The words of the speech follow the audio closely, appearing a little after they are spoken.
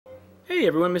Hey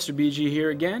everyone, Mr. BG here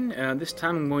again. This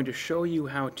time I'm going to show you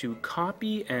how to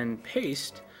copy and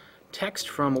paste text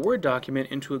from a Word document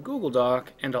into a Google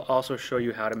Doc, and I'll also show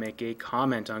you how to make a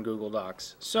comment on Google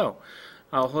Docs. So,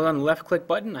 I'll hold on the left click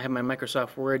button. I have my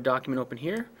Microsoft Word document open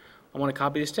here. I want to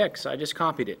copy this text, so I just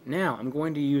copied it. Now I'm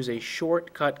going to use a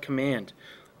shortcut command.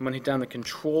 I'm going to hit down the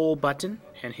Control button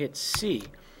and hit C.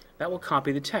 That will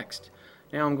copy the text.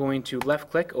 Now I'm going to left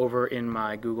click over in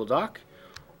my Google Doc,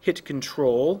 hit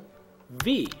Control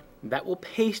V. That will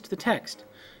paste the text.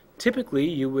 Typically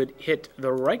you would hit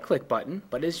the right click button,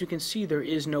 but as you can see there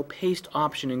is no paste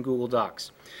option in Google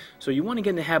Docs. So you want to get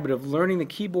in the habit of learning the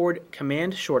keyboard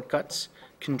command shortcuts,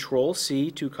 Control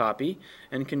C to copy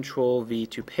and Control V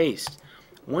to paste.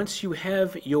 Once you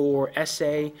have your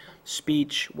essay,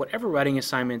 speech, whatever writing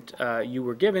assignment you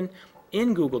were given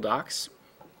in Google Docs,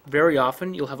 very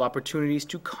often you'll have opportunities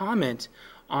to comment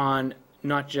on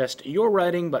not just your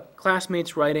writing, but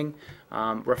classmates' writing,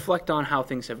 reflect on how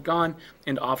things have gone,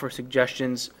 and offer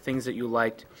suggestions, things that you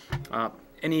liked,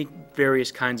 any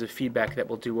various kinds of feedback that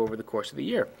we'll do over the course of the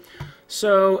year.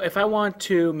 So if I want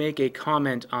to make a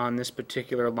comment on this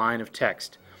particular line of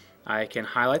text, I can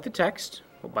highlight the text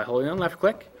by holding on left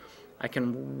click. I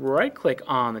can right click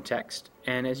on the text,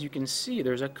 and as you can see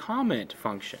there's a comment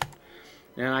function.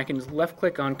 And I can left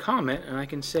click on comment and I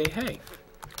can say, hey,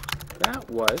 that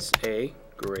was a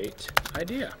great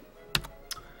idea,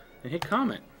 and hit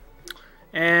comment.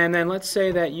 And then let's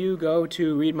say that you go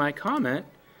to read my comment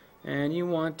and you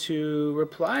want to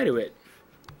reply to it.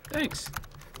 Thanks.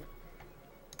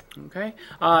 Okay.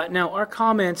 Now our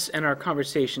comments and our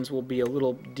conversations will be a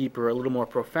little deeper, a little more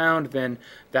profound than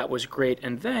that was great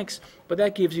and thanks, but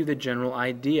that gives you the general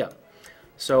idea.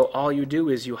 So all you do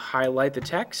is you highlight the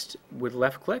text with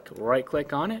left click, right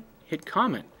click on it, hit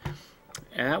comment.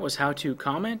 And that was how to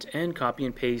comment and copy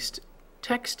and paste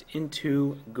text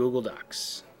into Google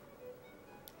Docs.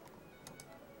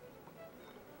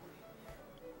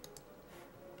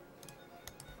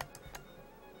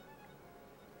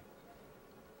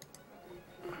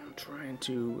 I'm trying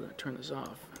to turn this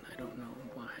off, and I don't know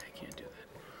why I can't do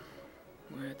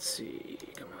that. Let's see.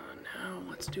 Come on now.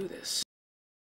 Let's do this.